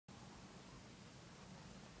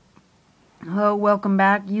Hello, welcome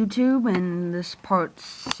back, YouTube, and this part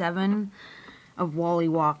 7 of Wally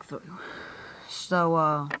Walkthrough. So,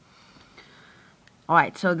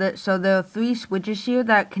 alright, so there are 3 switches here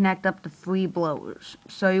that connect up to 3 blowers.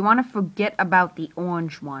 So you want to forget about the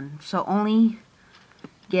orange one, so only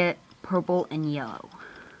get purple and yellow.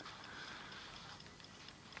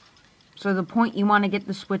 So the point, you want to get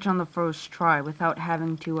the switch on the first try without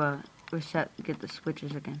having to get the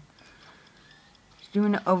switches again. Do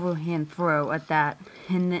an overhand throw at that,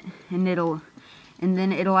 and then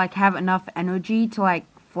it'll like have enough energy to like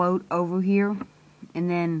float over here, and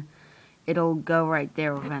then it'll go right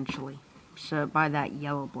there eventually. So by that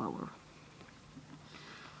yellow blower.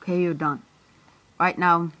 Okay, you're done. Right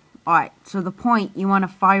now, alright. So the point, you want to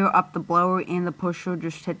fire up the blower and the pusher.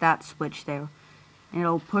 Just hit that switch there, and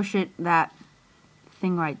it'll push that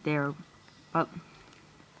thing right there. But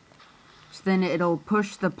so then it'll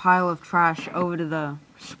push the pile of trash over to the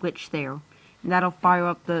switch there, and that'll fire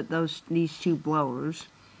up these 2 blowers,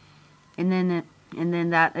 and then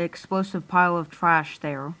that explosive pile of trash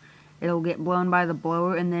there, it'll get blown by the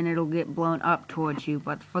blower, and then it'll get blown up towards you.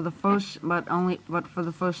 But for the first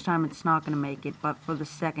time, it's not gonna make it. But for the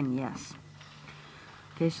second, yes.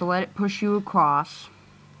 Okay, so let it push you across.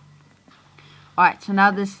 Alright, so now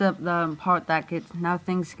this is the part that now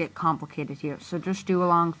things get complicated here. So just do a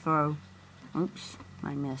long throw. Oops,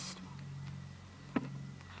 I missed.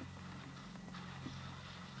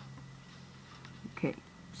 Okay,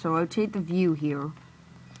 so rotate the view here.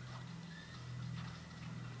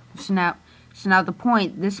 So now the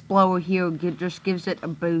point, this blower here just gives it a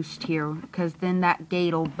boost here, because then that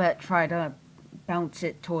gate will try to bounce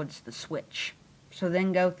it towards the switch. So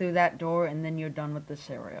then go through that door, and then you're done with this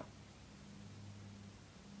area.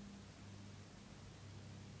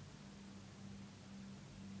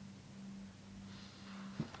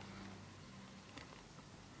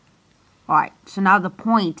 Alright, so now the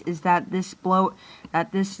point is that this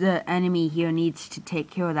enemy here needs to take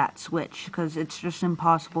care of that switch, because it's just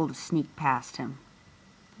impossible to sneak past him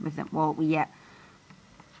with it. Well, yeah.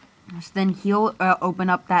 So then he'll open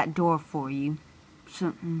up that door for you.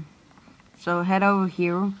 So head over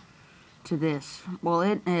here to this.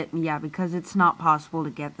 Well, yeah, because it's not possible to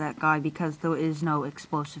get that guy because there is no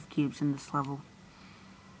explosive cubes in this level.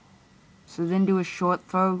 So then do a short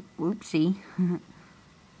throw. Oopsie.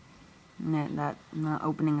 The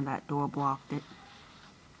opening of that door blocked it.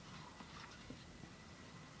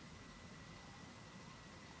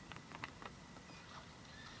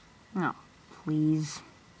 No, please.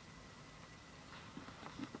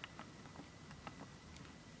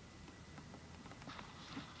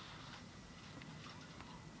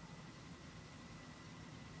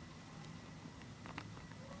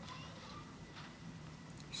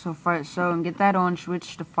 So get that orange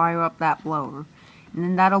switch to fire up that blower. And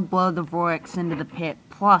then that'll blow the vortex into the pit.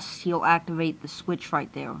 Plus, he'll activate the switch right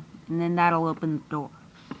there. And then that'll open the door.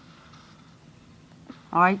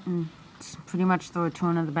 Alright, and it's pretty much the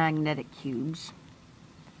return of the magnetic cubes.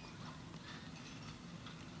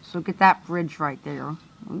 So get that bridge right there.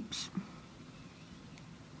 Oops.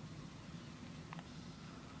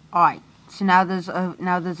 Alright, so now there's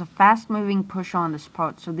a fast-moving push on this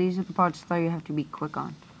part. So these are the parts that you have to be quick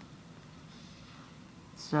on.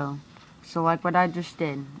 So like what I just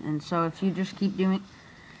did, and so if you just keep doing,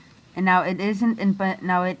 and now it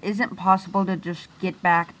isn't possible to just get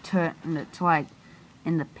back to like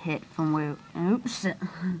in the pit from where. Oops.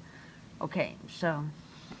 Okay, so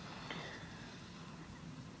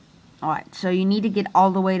alright, so you need to get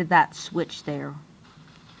all the way to that switch there,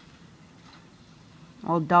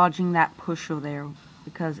 while dodging that pusher there,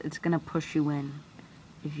 because it's gonna push you in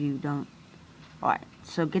if you don't. Alright,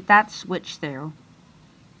 so get that switch there.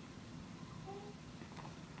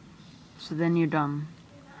 So then you're done.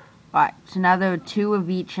 Alright, so now there are 2 of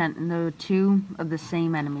each, and there are 2 of the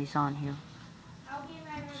same enemies on here.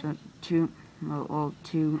 So 2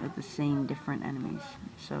 of the same different enemies.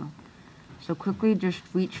 So quickly just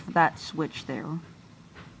reach for that switch there.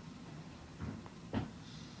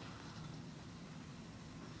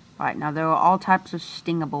 Alright, now there are all types of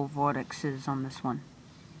stingable vortexes on this one.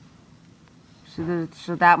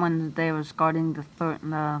 So that one there was guarding the third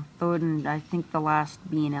and I think the last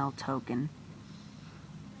B&L token.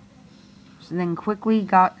 So then quickly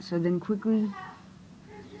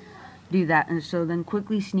do that, and so then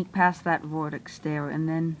quickly sneak past that vortex there, and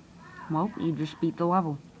then, well, you just beat the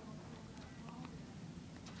level.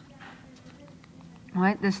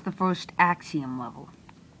 Alright, this is the first Axiom level.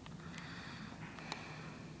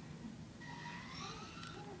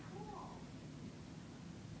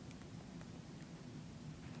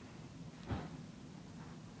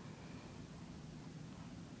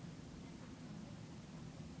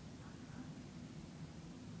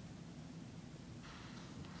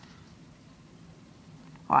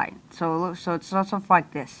 Alright, so it starts off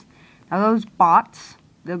like this. Now those bots,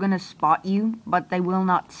 they're gonna spot you, but they will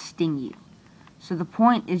not sting you. So the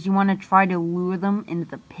point is you want to try to lure them into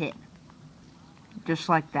the pit. Just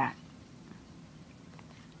like that.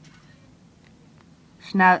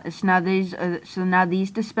 So now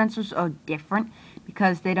these dispensers are different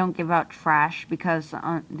because they don't give out trash, because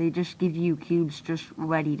they just give you cubes just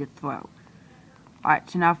ready to throw. Alright,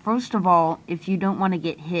 so now first of all, if you don't want to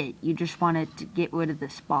get hit, you just want to get rid of the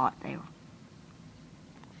spot there.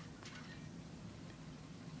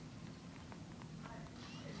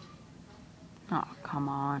 Oh, come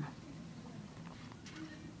on.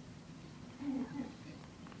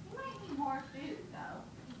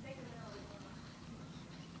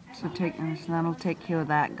 So that'll take care of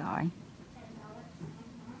that guy.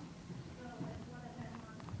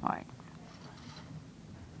 Alright.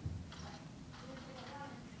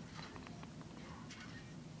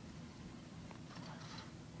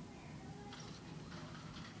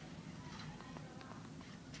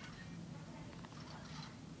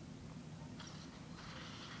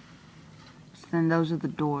 So then those are the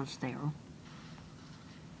doors there.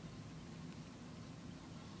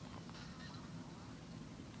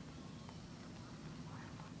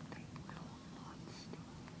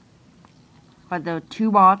 But there are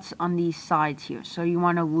 2 bots on these sides here, so you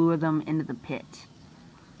want to lure them into the pit.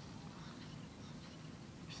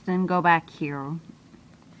 So then go back here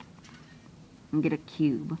and get a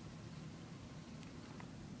cube.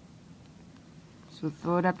 So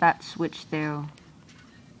throw it at that switch there,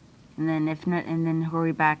 and then if not, and then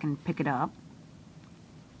hurry back and pick it up.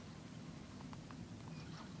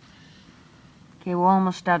 Okay, we're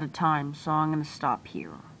almost out of time, so I'm gonna stop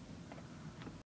here.